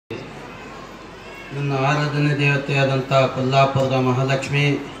ನನ್ನ ಆರಾಧನೆ ದೇವತೆಯಾದಂಥ ಕೊಲ್ಲಾಪುರದ ಮಹಾಲಕ್ಷ್ಮಿ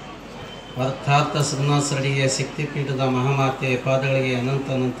ಅರ್ಥಾತ್ ಶ್ರೀನಿವಾಸರಡಿಯ ಶಕ್ತಿಪೀಠದ ಮಹಾಮಾತೆ ಪಾದಗಳಿಗೆ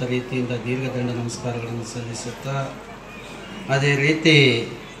ಅನಂತ ರೀತಿಯಿಂದ ದೀರ್ಘದಂಡ ನಮಸ್ಕಾರಗಳನ್ನು ಸಲ್ಲಿಸುತ್ತಾ, ಅದೇ ರೀತಿ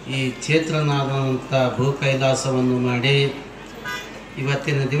ಈ ಕ್ಷೇತ್ರನಾದಂಥ ಭೂ ಕೈಲಾಸವನ್ನು ಮಾಡಿ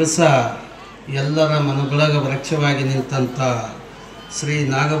ಇವತ್ತಿನ ದಿವಸ ಎಲ್ಲರ ಮನದೊಳಗ ವೃಕ್ಷವಾಗಿ ನಿಂತಂಥ ಶ್ರೀ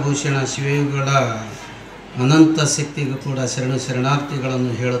ನಾಗಭೂಷಣ ಶಿವಯುಗಳ ಅನಂತ ಶಕ್ತಿಗೂ ಕೂಡ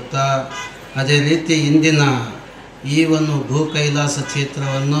ಶರಣಾರ್ಥಿಗಳನ್ನು ಹೇಳುತ್ತಾ, ಅದೇ ರೀತಿ ಇಂದಿನ ಈ ಒಂದು ಭೂ ಕೈಲಾಸ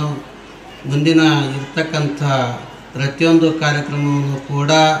ಕ್ಷೇತ್ರವನ್ನು ಮುಂದಿನ ಇರ್ತಕ್ಕಂಥ ಪ್ರತಿಯೊಂದು ಕಾರ್ಯಕ್ರಮವನ್ನು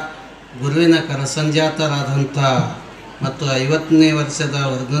ಕೂಡ ಗುರುವಿನ ಕರಸಂಜಾತರಾದಂಥ ಮತ್ತು 50ನೇ ವರ್ಷದ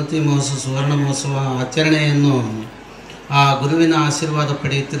ವರ್ಧಂತಿ ಮಹೋತ್ಸವ ಸುವರ್ಣ ಮಹೋತ್ಸವ ಆಚರಣೆಯನ್ನು ಆ ಗುರುವಿನ ಆಶೀರ್ವಾದ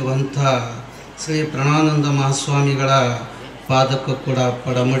ಪಡೆಯುತ್ತಿರುವಂಥ ಶ್ರೀ ಪ್ರಣವಾನಂದ ಮಹಾಸ್ವಾಮಿಗಳ ಪಾದಕ್ಕೂ ಕೂಡ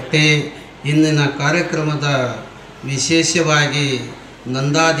ಪಡಮಟ್ಟಿ ಇಂದಿನ ಕಾರ್ಯಕ್ರಮದ ವಿಶೇಷವಾಗಿ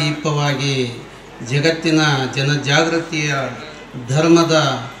ನಂದಾದೀಪವಾಗಿ ಜಗತ್ತಿನ ಜನಜಾಗೃತಿಯ ಧರ್ಮದ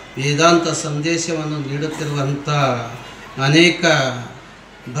ವೇದಾಂತ ಸಂದೇಶವನ್ನು ನೀಡುತ್ತಿರುವಂಥ ಅನೇಕ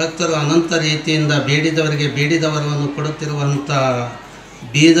ಭಕ್ತರು ಅನಂತ ರೀತಿಯಿಂದ ಬೇಡಿದವರಿಗೆ ಬೇಡಿದವರನ್ನು ಕೊಡುತ್ತಿರುವಂಥ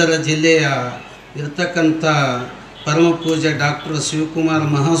ಬೀದರ ಜಿಲ್ಲೆಯ ಇರತಕ್ಕಂಥ ಪರಮ ಪೂಜ್ಯ ಡಾಕ್ಟರ್ ಶಿವಕುಮಾರ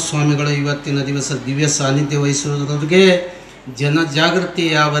ಮಹಾಸ್ವಾಮಿಗಳು ಇವತ್ತಿನ ದಿವಸ ದಿವ್ಯ ಸಾನ್ನಿಧ್ಯ ವಹಿಸುವುದರೊಂದಿಗೆ ಜನಜಾಗೃತಿ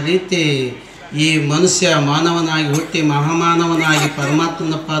ಯಾವ ರೀತಿ ಈ ಮನುಷ್ಯ ಮಾನವನಾಗಿ ಹುಟ್ಟಿ ಮಹಾಮಾನವನಾಗಿ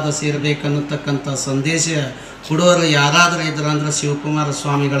ಪರಮಾತ್ಮನ ಪಾದ ಸೇರಬೇಕನ್ನತಕ್ಕಂಥ ಸಂದೇಶ ಕೊಡುವರು ಯಾರಾದರೂ ಇದ್ರಂದ್ರೆ ಶಿವಕುಮಾರ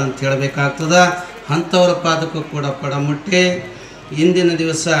ಸ್ವಾಮಿಗಳಂತ ಹೇಳಬೇಕಾಗ್ತದೆ. ಅಂಥವ್ರ ಪಾದಕ್ಕೂ ಕೂಡ ಪಡಮುಟ್ಟಿ ಇಂದಿನ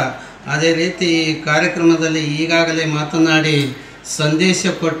ದಿವಸ ಅದೇ ರೀತಿ ಈ ಕಾರ್ಯಕ್ರಮದಲ್ಲಿ ಈಗಾಗಲೇ ಮಾತನಾಡಿ ಸಂದೇಶ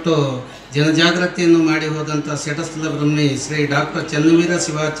ಕೊಟ್ಟು ಜನಜಾಗೃತಿಯನ್ನು ಮಾಡಿ ಹೋದಂಥ ಸೆಟಸ್ಥಲ ಬ್ರಹ್ಮಿ ಶ್ರೀ ಡಾಕ್ಟರ್ ಚನ್ನವೀರ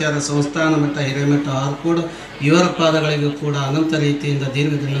ಶಿವಾಚಾರ್ಯ ಸಂಸ್ಥಾನ ಮಠ ಹಿರೇಮಠ ಆರ್ಕೂಡು ಇವರ ಪಾದಗಳಿಗೂ ಕೂಡ ಅನಂತ ರೀತಿಯಿಂದ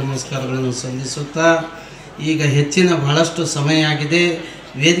ದೀರ್ಘದಂಡ ನಮಸ್ಕಾರಗಳನ್ನು ಸಲ್ಲಿಸುತ್ತಾ, ಈಗ ಹೆಚ್ಚಿನ ಬಹಳಷ್ಟು ಸಮಯ ಆಗಿದೆ.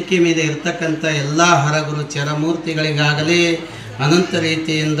 ವೇದಿಕೆ ಮೇಲೆ ಇರತಕ್ಕಂಥ ಎಲ್ಲ ಹರಗುರು ಚರಮೂರ್ತಿಗಳಿಗಾಗಲಿ ಅನಂತ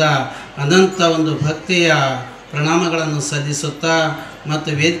ರೀತಿಯಿಂದ ಅನಂತ ಒಂದು ಭಕ್ತಿಯ ಪ್ರಣಾಮಗಳನ್ನು ಸಲ್ಲಿಸುತ್ತಾ, ಮತ್ತು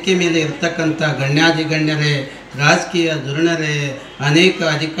ವೇದಿಕೆ ಮೇಲೆ ಇರತಕ್ಕಂಥ ಗಣ್ಯರೇ, ರಾಜಕೀಯ ಧುರೀಣರೇ, ಅನೇಕ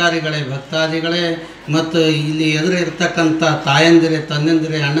ಅಧಿಕಾರಿಗಳೇ, ಭಕ್ತಾದಿಗಳೇ, ಮತ್ತು ಇಲ್ಲಿ ಎದುರು ಇರತಕ್ಕಂಥ ತಾಯಂದಿರೇ,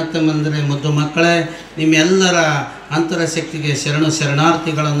 ತಂದೆಂದಿರೇ, ಅಣ್ಣ ತಮ್ಮಂದಿರೇ, ಮುದ್ದು ಮಕ್ಕಳೇ, ನಿಮ್ಮೆಲ್ಲರ ಅಂತರಶಕ್ತಿಗೆ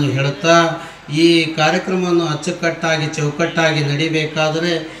ಶರಣಾರ್ಥಿಗಳನ್ನು ಹೇಳುತ್ತಾ, ಈ ಕಾರ್ಯಕ್ರಮವನ್ನು ಅಚ್ಚುಕಟ್ಟಾಗಿ ಚೌಕಟ್ಟಾಗಿ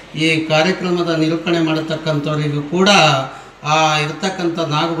ನಡಿಬೇಕಾದರೆ ಈ ಕಾರ್ಯಕ್ರಮದ ನಿರೂಪಣೆ ಮಾಡತಕ್ಕಂಥವರಿಗೂ ಕೂಡ ಆ ಇರತಕ್ಕಂಥ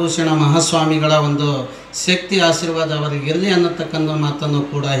ನಾಗಭೂಷಣ ಮಹಾಸ್ವಾಮಿಗಳ ಒಂದು ಶಕ್ತಿ ಆಶೀರ್ವಾದ ಅವರಿಗೆ ಇರಲಿ ಅನ್ನತಕ್ಕಂಥ ಮಾತನ್ನು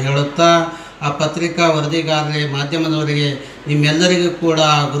ಕೂಡ ಹೇಳುತ್ತಾ, ಆ ಪತ್ರಿಕಾ ವರದಿಗಾರರೇ, ಮಾಧ್ಯಮದವರಿಗೆ ನಿಮ್ಮೆಲ್ಲರಿಗೂ ಕೂಡ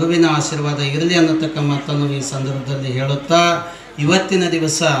ಗುರುವಿನ ಆಶೀರ್ವಾದ ಇರಲಿ ಅನ್ನತಕ್ಕ ಮಾತನ್ನು ಈ ಸಂದರ್ಭದಲ್ಲಿ ಹೇಳುತ್ತಾ, ಇವತ್ತಿನ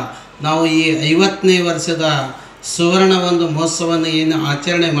ದಿವಸ ನಾವು ಈ 50ನೇ ವರ್ಷದ ಸುವರ್ಣ ಒಂದು ಮಹೋತ್ಸವವನ್ನು ಏನು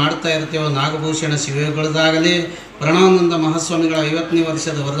ಆಚರಣೆ ಮಾಡ್ತಾ ಇರ್ತೇವೋ, ನಾಗಭೂಷಣ ಶಿವಯುಗಳದಾಗಲಿ ಪ್ರಣವಾನಂದ ಮಹಾಸ್ವಾಮಿಗಳ 50ನೇ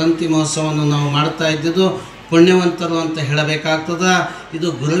ವರ್ಷದ ವರ್ಧಂತಿ ಮಹೋತ್ಸವವನ್ನು ನಾವು ಮಾಡ್ತಾ ಇದ್ದಿದ್ದು ಪುಣ್ಯವಂತರು ಅಂತ ಹೇಳಬೇಕಾಗ್ತದೆ. ಇದು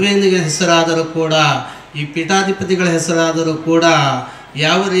ಗುರುವಿನ ಹೆಸರಾದರೂ ಕೂಡ, ಈ ಪೀಠಾಧಿಪತಿಗಳ ಹೆಸರಾದರೂ ಕೂಡ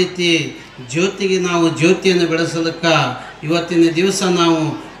ಯಾವ ರೀತಿ ಜ್ಯೋತಿಗೆ ನಾವು ಜ್ಯೋತಿಯನ್ನು ಬೆಳೆಸೋದಕ್ಕೆ ಇವತ್ತಿನ ದಿವಸ ನಾವು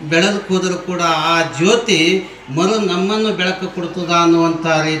ಬೆಳೆದಕ್ಕೆ ಹೋದರೂ ಕೂಡ ಆ ಜ್ಯೋತಿ ನಮ್ಮನ್ನು ಬೆಳಕು ಕೊಡ್ತದ ಅನ್ನುವಂಥ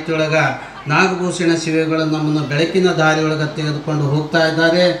ರೀತಿಯೊಳಗೆ ನಾಗಭೂಷಣ ಶಿವಗಳು ನಮ್ಮನ್ನು ಬೆಳಕಿನ ದಾರಿಯೊಳಗೆ ತೆಗೆದುಕೊಂಡು ಹೋಗ್ತಾ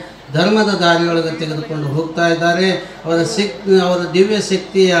ಇದ್ದಾರೆ, ಧರ್ಮದ ದಾರಿಯೊಳಗೆ ತೆಗೆದುಕೊಂಡು ಹೋಗ್ತಾ ಇದ್ದಾರೆ. ಅವರ ದಿವ್ಯ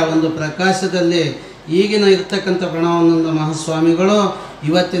ಶಕ್ತಿಯ ಒಂದು ಪ್ರಕಾಶದಲ್ಲಿ ಈಗಿನ ಇರ್ತಕ್ಕಂಥ ಪ್ರಣವಾನಂದ ಮಹಾಸ್ವಾಮಿಗಳು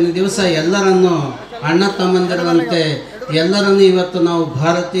ಇವತ್ತಿನ ದಿವಸ ಎಲ್ಲರನ್ನು ಅಣ್ಣ ತಮ್ಮಂದಿರಂತೆ ಎಲ್ಲರನ್ನೂ ಇವತ್ತು ನಾವು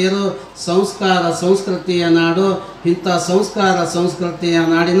ಭಾರತೀಯರು ಸಂಸ್ಕಾರ ಸಂಸ್ಕೃತಿಯ ನಾಡು, ಇಂಥ ಸಂಸ್ಕಾರ ಸಂಸ್ಕೃತಿಯ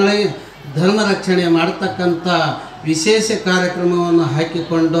ನಾಡಿನೊಳಗೆ ಧರ್ಮ ರಕ್ಷಣೆ ಮಾಡತಕ್ಕಂಥ ವಿಶೇಷ ಕಾರ್ಯಕ್ರಮವನ್ನು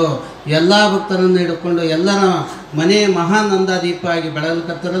ಹಾಕಿಕೊಂಡು ಎಲ್ಲ ಭಕ್ತರನ್ನು ಹಿಡ್ಕೊಂಡು ಎಲ್ಲರ ಮನೆ ಮಹಾನಂದಾದೀಪ ಆಗಿ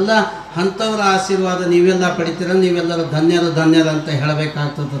ಬೆಳಗಲ್ಕತ್ತಾರಲ್ಲ, ಅಂಥವರ ಆಶೀರ್ವಾದ ನೀವೆಲ್ಲ ಪಡಿತೀರ, ನೀವೆಲ್ಲರೂ ಧನ್ಯರು ಅಂತ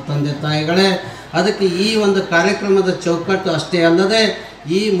ಹೇಳಬೇಕಾಗ್ತದೆ ತಂದೆ ತಾಯಿಗಳೇ. ಅದಕ್ಕೆ ಈ ಒಂದು ಕಾರ್ಯಕ್ರಮದ ಚೌಕಟ್ಟು ಅಷ್ಟೇ ಅಲ್ಲದೆ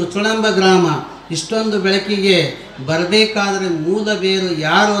ಈ ಮುಚ್ಚಳಂಬ ಗ್ರಾಮ ಇಷ್ಟೊಂದು ಬೆಳಕಿಗೆ ಬರಬೇಕಾದರೆ ಮೂಲ ಬೇರು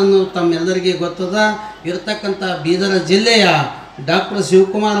ಯಾರು ಅನ್ನೋದು ತಮ್ಮೆಲ್ಲರಿಗೆ ಗೊತ್ತದ. ಇರತಕ್ಕಂಥ ಬೀದರ ಜಿಲ್ಲೆಯ ಡಾಕ್ಟರ್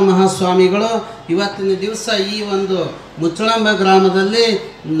ಶಿವಕುಮಾರ ಮಹಾಸ್ವಾಮಿಗಳು ಇವತ್ತಿನ ದಿವಸ ಈ ಒಂದು ಮುಚ್ಚಳಂಬ ಗ್ರಾಮದಲ್ಲಿ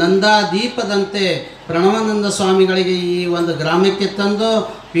ನಂದಾದೀಪದಂತೆ ಪ್ರಣವಾನಂದ ಸ್ವಾಮಿಗಳಿಗೆ ಈ ಒಂದು ಗ್ರಾಮಕ್ಕೆ ತಂದು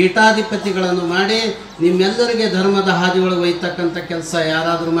ಪೀಠಾಧಿಪತಿಗಳನ್ನು ಮಾಡಿ ನಿಮ್ಮೆಲ್ಲರಿಗೆ ಧರ್ಮದ ಹಾದಿಯೊಳಗೆ ಒಯ್ತಕ್ಕಂಥ ಕೆಲಸ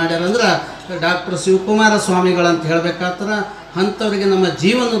ಯಾರಾದರೂ ಮಾಡ್ಯಾರಂದ್ರೆ ಡಾಕ್ಟರ್ ಶಿವಕುಮಾರ ಸ್ವಾಮಿಗಳಂತ ಹೇಳಬೇಕಾದ್ರೆ ಅಂಥವರಿಗೆ ನಮ್ಮ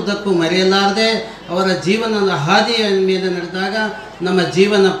ಜೀವನದುದ್ದಕ್ಕೂ ಮರೆಯಲಾರದೆ ಅವರ ಜೀವನದ ಹಾದಿಯ ಮೇಲೆ ನಡೆದಾಗ ನಮ್ಮ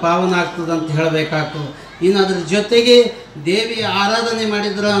ಜೀವನ ಪಾವನ ಆಗ್ತದೆ ಅಂತ ಹೇಳಬೇಕಾಗ್ತದೆ. ಇನ್ನು ಅದರ ಜೊತೆಗೆ ದೇವಿಯ ಆರಾಧನೆ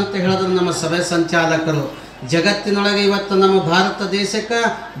ಮಾಡಿದ್ರು ಅಂತ ಹೇಳಿದ್ರೆ ನಮ್ಮ ಸಭೆ ಸಂಚಾಲಕರು ಜಗತ್ತಿನೊಳಗೆ ಇವತ್ತು ನಮ್ಮ ಭಾರತ ದೇಶಕ್ಕೆ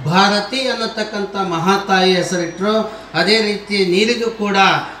ಭಾರತಿ ಅನ್ನತಕ್ಕಂಥ ಮಹಾತಾಯಿ ಹೆಸರಿಟ್ಟರು. ಅದೇ ರೀತಿ ನೀರಿಗೂ ಕೂಡ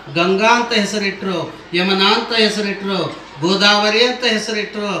ಗಂಗಾ ಅಂತ ಹೆಸರಿಟ್ಟರು, ಯಮುನಾ ಅಂತ ಹೆಸರಿಟ್ಟರು, ಗೋದಾವರಿ ಅಂತ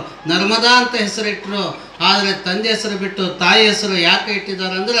ಹೆಸರಿಟ್ಟರು, ನರ್ಮದಾ ಅಂತ ಹೆಸರಿಟ್ಟರು. ಆದರೆ ತಂದೆ ಹೆಸರು ಬಿಟ್ಟು ತಾಯಿ ಹೆಸರು ಯಾಕೆ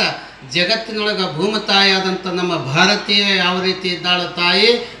ಇಟ್ಟಿದ್ದಾರೆ ಅಂದ್ರೆ, ಜಗತ್ತಿನೊಳಗೆ ಭೂಮತಾಯಿಯಾದಂಥ ನಮ್ಮ ಭಾರತೀಯ ಯಾವ ರೀತಿ ಇದ್ದಾಳೋ ತಾಯಿ,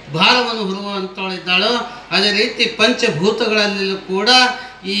 ಭಾರವನ್ನು ಹೊರುವಂಥವಳಿದ್ದಾಳೋ, ಅದೇ ರೀತಿ ಪಂಚಭೂತಗಳಲ್ಲೂ ಕೂಡ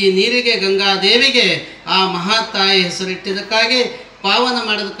ಈ ನೀರಿಗೆ ಗಂಗಾದೇವಿಗೆ ಆ ಮಹಾತಾಯಿ ಹೆಸರಿಟ್ಟಿದ್ದಕ್ಕಾಗಿ ಪಾವನ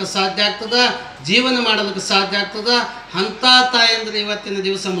ಮಾಡೋದಕ್ಕೆ ಸಾಧ್ಯ ಆಗ್ತದ, ಜೀವನ ಮಾಡೋದಕ್ಕೆ ಸಾಧ್ಯ ಆಗ್ತದ. ಅಂಥ ತಾಯಿ ಅಂದರೆ ಇವತ್ತಿನ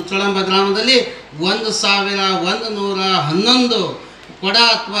ದಿವಸ ಮುಚ್ಚಳಂಬ ಗ್ರಾಮದಲ್ಲಿ 1111 ಕೊಡ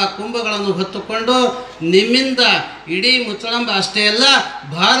ಅಥವಾ ಕುಂಭಗಳನ್ನು ಹೊತ್ತುಕೊಂಡು ನಿಮ್ಮಿಂದ ಇಡೀ ಮುಚ್ಚಳಂಬ ಅಷ್ಟೇ ಅಲ್ಲ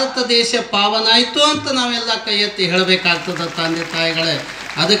ಭಾರತ ದೇಶ ಪಾವನಾಯಿತು ಅಂತ ನಾವೆಲ್ಲ ಕೈ ಎತ್ತಿ ಹೇಳಬೇಕಾಗ್ತದೆ ತಂದೆ ತಾಯಿಗಳೇ.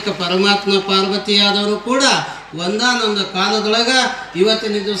 ಅದಕ್ಕೆ ಪರಮಾತ್ಮ ಪಾರ್ವತಿಯಾದವರು ಕೂಡ ಒಂದಾನೊಂದು ಕಾಲದೊಳಗೆ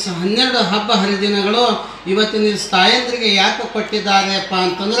ಇವತ್ತಿನ ದಿವಸ 12 ಹಬ್ಬ ಹರಿದಿನಗಳು ಇವತ್ತಿನ ದಿವಸ ತಾಯಂದ್ರಿಗೆ ಯಾಕೆ ಕೊಟ್ಟಿದ್ದಾರೆಪ್ಪ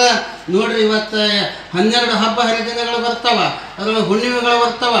ಅಂತಂದ್ರೆ, ನೋಡ್ರಿ ಇವತ್ತು 12 ಹಬ್ಬ ಹರಿದಿನಗಳು ಬರ್ತಾವ, ಅದರಲ್ಲಿ ಹುಣ್ಣಿಮೆಗಳು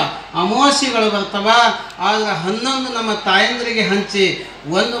ಬರ್ತಾವ, ಅಮಾವಾಸ್ಯೆಗಳು ಬರ್ತಾವ. ಆದರೆ 11 ನಮ್ಮ ತಾಯಂದ್ರಿಗೆ ಹಂಚಿ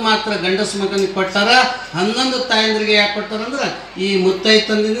ಒಂದು ಮಾತ್ರ ಗಂಡಸು ಮಗನಿಗೆ ಕೊಟ್ಟಾರ. 11 ತಾಯಂದ್ರಿಗೆ ಯಾಕೆ ಕೊಟ್ಟಾರಂದ್ರೆ, ಈ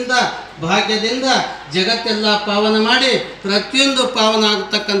ಮುತ್ತೈತನದಿಂದ ಭಾಗ್ಯದಿಂದ ಜಗತ್ತೆಲ್ಲ ಪಾವನ ಮಾಡಿ ಪ್ರತಿಯೊಂದು ಪಾವನ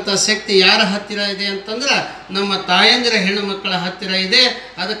ಆಗತಕ್ಕಂಥ ಶಕ್ತಿ ಯಾರ ಹತ್ತಿರ ಇದೆ ಅಂತಂದ್ರೆ ನಮ್ಮ ತಾಯಂದಿರ ಹೆಣ್ಣು ಮಕ್ಕಳ ಹತ್ತಿರ ಇದೆ.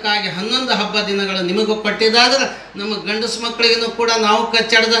 ಅದಕ್ಕಾಗಿ 11 ಹಬ್ಬ ದಿನಗಳು ನಿಮಗೂ ಕೊಟ್ಟಿದ್ದಾದ್ರೆ ನಮ್ಮ ಗಂಡಸು ಮಕ್ಕಳಿಗೂ ಕೂಡ ನಾವು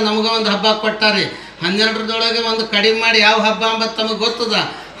ಕಚ್ಚಾಡ್ದ ನಮಗ ಒಂದು ಹಬ್ಬ ಕೊಟ್ಟಾರೆ. 12ರದೊಳಗೆ ಒಂದು ಕಡಿಮೆ ಮಾಡಿ ಯಾವ ಹಬ್ಬ ಅಂಬತ್ತು ತಮಗೆ ಗೊತ್ತದ.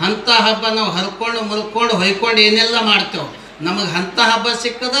 ಅಂಥ ಹಬ್ಬ ನಾವು ಹರ್ಕೊಂಡು ಮುರ್ಕೊಂಡು ಹೊಯ್ಕೊಂಡು ಏನೆಲ್ಲ ಮಾಡ್ತೇವೆ. ನಮಗೆ ಅಂಥ ಹಬ್ಬ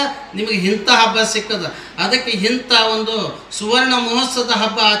ಸಿಕ್ಕದ, ನಿಮಗೆ ಇಂಥ ಹಬ್ಬ ಸಿಕ್ಕದ. ಅದಕ್ಕೆ ಇಂಥ ಒಂದು ಸುವರ್ಣ ಮಹೋತ್ಸವದ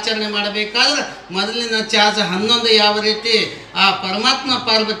ಹಬ್ಬ ಆಚರಣೆ ಮಾಡಬೇಕಾದ್ರೆ ಮೊದಲಿನ ಚಾರ್ಜ್ 11 ಯಾವ ರೀತಿ ಆ ಪರಮಾತ್ಮ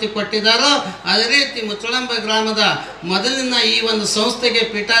ಪಾರ್ವತಿ ಕೊಟ್ಟಿದ್ದಾರೋ ಅದೇ ರೀತಿ ಮುಚ್ಚಳಂಬ ಗ್ರಾಮದ ಮೊದಲಿನ ಈ ಒಂದು ಸಂಸ್ಥೆಗೆ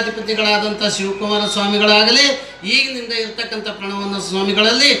ಪೀಠಾಧಿಪತಿಗಳಾದಂಥ ಶಿವಕುಮಾರ ಸ್ವಾಮಿಗಳಾಗಲಿ, ಈಗಿನಿಂದ ಇರ್ತಕ್ಕಂಥ ಪ್ರಣವನ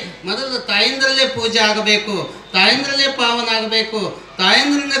ಸ್ವಾಮಿಗಳಲ್ಲಿ ಮೊದಲು ತಾಯಿಂದ್ರಲ್ಲೇ ಪೂಜೆ ಆಗಬೇಕು, ತಾಯಿಂದ್ರಲ್ಲೇ ಪಾವನ ಆಗಬೇಕು,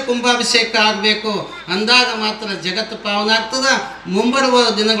 ತಾಯಂದ್ರಿಂದ ಕುಂಭಾಭಿಷೇಕ ಆಗಬೇಕು. ಅಂದಾಗ ಮಾತ್ರ ಜಗತ್ತು ಪಾವನ ಆಗ್ತದ. ಮುಂಬರುವ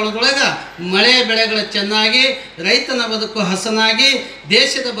ದಿನಗಳೊಳಗೆ ಮಳೆ ಬೆಳೆಗಳು ಚೆನ್ನಾಗಿ, ರೈತನ ಬದುಕು ಹಸನಾಗಿ,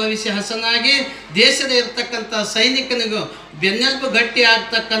 ದೇಶದ ಭವಿಷ್ಯ ಹಸನಾಗಿ, ದೇಶದ ಇರ್ತಕ್ಕಂಥ ಸೈನಿಕನಿಗೂ ಬೆನ್ನೆಲುಬು ಗಟ್ಟಿ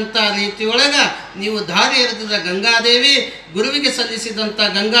ಆಗ್ತಕ್ಕಂಥ ರೀತಿಯೊಳಗೆ ನೀವು ದಾರಿ ಎರೆದಿದ್ದ ಗಂಗಾದೇವಿ, ಗುರುವಿಗೆ ಸಲ್ಲಿಸಿದಂಥ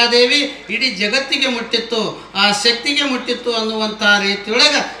ಗಂಗಾದೇವಿ ಇಡೀ ಜಗತ್ತಿಗೆ ಮುಟ್ಟಿತ್ತು, ಆ ಶಕ್ತಿಗೆ ಮುಟ್ಟಿತ್ತು ಅನ್ನುವಂಥ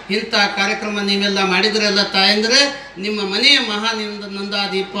ರೀತಿಯೊಳಗೆ ಇಂಥ ಕಾರ್ಯಕ್ರಮ ನೀವೆಲ್ಲ ಮಾಡಿದ್ರೆಲ್ಲ ತಾಯಂದರೆ ನಿಮ್ಮ ಮನೆಯ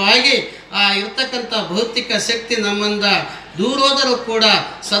ಮಹಾನಂದಾದೀಪವಾಗಿ ಆ ಇರ್ತಕ್ಕಂಥ ಭೌತಿಕ ಶಕ್ತಿ ನಮ್ಮಿಂದ ದೂರೋದರೂ ಕೂಡ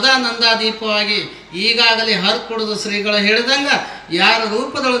ಸದಾ ನಂದಾದೀಪವಾಗಿ ಈಗಾಗಲೇ ಹರ್ಕೊಡೋದು ಶ್ರೀಗಳು ಹೇಳಿದಂಗೆ ಯಾರ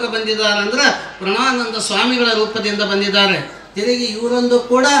ರೂಪದೊಳಗೆ ಬಂದಿದ್ದಾರೆ ಅಂದ್ರೆ ಪ್ರಣವಾನಂದ ಸ್ವಾಮಿಗಳ ರೂಪದಿಂದ ಬಂದಿದ್ದಾರೆ. ತಿರುಗಿ ಇವರೊಂದು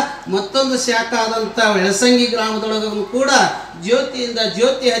ಕೂಡ ಮತ್ತೊಂದು ಶಾಖ ಆದಂಥ ಎಳಸಂಗಿ ಗ್ರಾಮದೊಳಗೂ ಕೂಡ ಜ್ಯೋತಿಯಿಂದ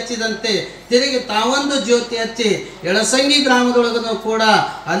ಜ್ಯೋತಿ ಹಚ್ಚಿದಂತೆ ತಿರುಗಿ ತಾವೊಂದು ಜ್ಯೋತಿ ಹಚ್ಚಿ ಎಳಸಂಗಿ ಗ್ರಾಮದೊಳಗೂ ಕೂಡ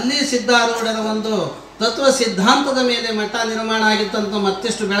ಅಲ್ಲಿ ಸಿದ್ಧಾರೂಢರ ಒಂದು ತತ್ವ ಸಿದ್ಧಾಂತದ ಮೇಲೆ ಮಠ ನಿರ್ಮಾಣ ಆಗಿತ್ತಂತ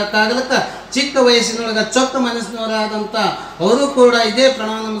ಮತ್ತಿಷ್ಟು ಬೆಳಕಾಗಲಕ್ಕ ಚಿಕ್ಕ ವಯಸ್ಸಿನೊಳಗೆ ಚೊಕ್ಕ ಮನಸ್ಸಿನವರಾದಂಥ ಅವರು ಕೂಡ ಇದೇ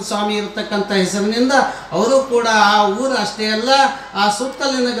ಪ್ರಣವಾನಂದ ಸ್ವಾಮಿ ಇರತಕ್ಕಂಥ ಹೆಸರಿನಿಂದ ಅವರು ಕೂಡ ಆ ಊರು ಅಷ್ಟೇ ಅಲ್ಲ ಆ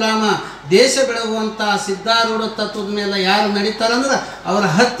ಸುತ್ತಲಿನ ಗ್ರಾಮ ದೇಶ ಬೆಳಗುವಂಥ ಸಿದ್ಧಾರೂಢ ತತ್ವದ ಮೇಲೆ ಯಾರು ನಡೀತಾರಂದ್ರೆ ಅವರ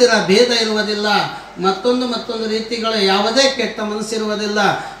ಹತ್ತಿರ ಭೇದ ಇರುವುದಿಲ್ಲ, ಮತ್ತೊಂದು ರೀತಿಗಳ ಯಾವುದೇ ಕೆಟ್ಟ ಮನಸ್ಸಿರುವುದಿಲ್ಲ.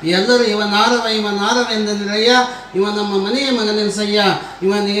 ಎಲ್ಲರೂ ಇವನಾರವೆಂದನಿರಯ್ಯ, ಇವ ನಮ್ಮ ಮನೆಯ ಮಗನೆನ್ಸಯ್ಯ,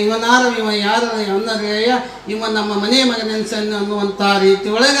 ಇವನಾರವ ಇವ ಯಾರ ಅನ್ನರಯ್ಯ, ಇವ ನಮ್ಮ ಮನೆಯ ಮಗನೆನ್ಸಯ್ಯ ಅನ್ನುವಂಥ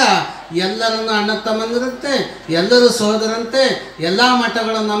ರೀತಿಯೊಳಗೆ ಎಲ್ಲರನ್ನು ಅಣ್ಣ ತಮ್ಮಂದಿರಂತೆ, ಎಲ್ಲರೂ ಸಹೋದರಂತೆ, ಎಲ್ಲ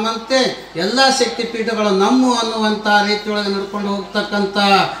ಮಠಗಳು ನಮ್ಮಂತೆ, ಎಲ್ಲ ಶಕ್ತಿಪೀಠಗಳು ನಮ್ಮ ಅನ್ನುವಂಥ ರೀತಿಯೊಳಗೆ ನಡ್ಕೊಂಡು ಹೋಗ್ತಕ್ಕಂಥ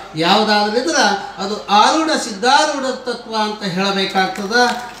ಯಾವುದಾದ್ರೂ ಇದ್ರೆ ಅದು ಆರೂಢ ಸಿದ್ಧಾರೂಢ ತತ್ವ ಅಂತ ಹೇಳಬೇಕಾಗ್ತದ.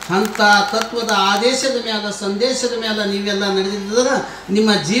 ಅಂಥ ತತ್ವದ ಆದೇಶದ ಮೇಲೆ ಸಂದೇಶದ ಮೇಲೆ ನೀವೆಲ್ಲ ನಡೆದಿದ್ದರೆ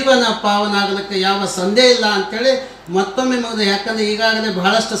ನಿಮ್ಮ ಜೀವನ ಪಾವನ ಆಗಲಿಕ್ಕೆ ಯಾವ ಸಂದೇಹ ಇಲ್ಲ ಅಂಥೇಳಿ ಮತ್ತೊಮ್ಮೆ ಮಗದು. ಯಾಕಂದರೆ ಈಗಾಗಲೇ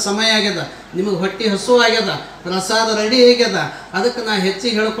ಬಹಳಷ್ಟು ಸಮಯ ಆಗ್ಯದ, ನಿಮಗೆ ಹೊಟ್ಟೆ ಹಸು ಆಗ್ಯದ, ಪ್ರಸಾದ ರೆಡಿ ಆಗ್ಯದ. ಅದಕ್ಕೆ ನಾ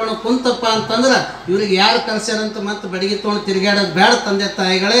ಹೆಚ್ಚಿಗೆ ಹೇಳ್ಕೊಂಡು ಕುಂತಪ್ಪ ಅಂತಂದ್ರೆ ಇವ್ರಿಗೆ ಯಾರು ಕರೆಸ್ಯಾರಂತ ಮತ್ತೆ ಬಡಿಗೆ ತೊಗೊಂಡು ತಿರುಗಾಡೋದು ಬೇಡ ತಂದೆ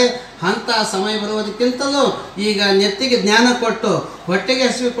ತಾಯಿಗಳೇ. ಅಂಥ ಸಮಯ ಬರುವುದಕ್ಕಿಂತಲೂ ಈಗ ನೆತ್ತಿಗೆ ಜ್ಞಾನ ಕೊಟ್ಟು ಹೊಟ್ಟೆಗೆ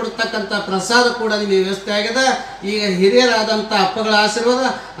ಹಸಿವು ಕೊಡ್ತಕ್ಕಂಥ ಪ್ರಸಾದ ಕೂಡ ನಿಮಗೆ ವ್ಯವಸ್ಥೆ ಆಗ್ಯದ. ಈಗ ಹಿರಿಯರಾದಂಥ ಅಪ್ಪಗಳ ಆಶೀರ್ವಾದ,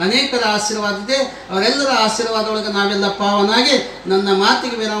 ಅನೇಕರ ಆಶೀರ್ವಾದ ಇದೆ. ಅವರೆಲ್ಲರ ಆಶೀರ್ವಾದದೊಳಗೆ ನಾವೆಲ್ಲ ಪಾವನಾಗಿ ನನ್ನ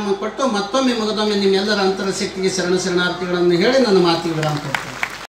ಮಾತಿಗೆ ವಿರಾಮ ಕೊಟ್ಟು ಮತ್ತೊಮ್ಮೆ ಮುಗಿದೊಮ್ಮೆ ನಿಮ್ಮೆಲ್ಲರ ಅಂತರ ಶಕ್ತಿಗೆ ಶರಣಾರ್ಥಿಗಳನ್ನು ಹೇಳಿ ನನ್ನ ಮಾತಿಗೆ ವಿರಾಮ ಕೊಡ್ತೇನೆ.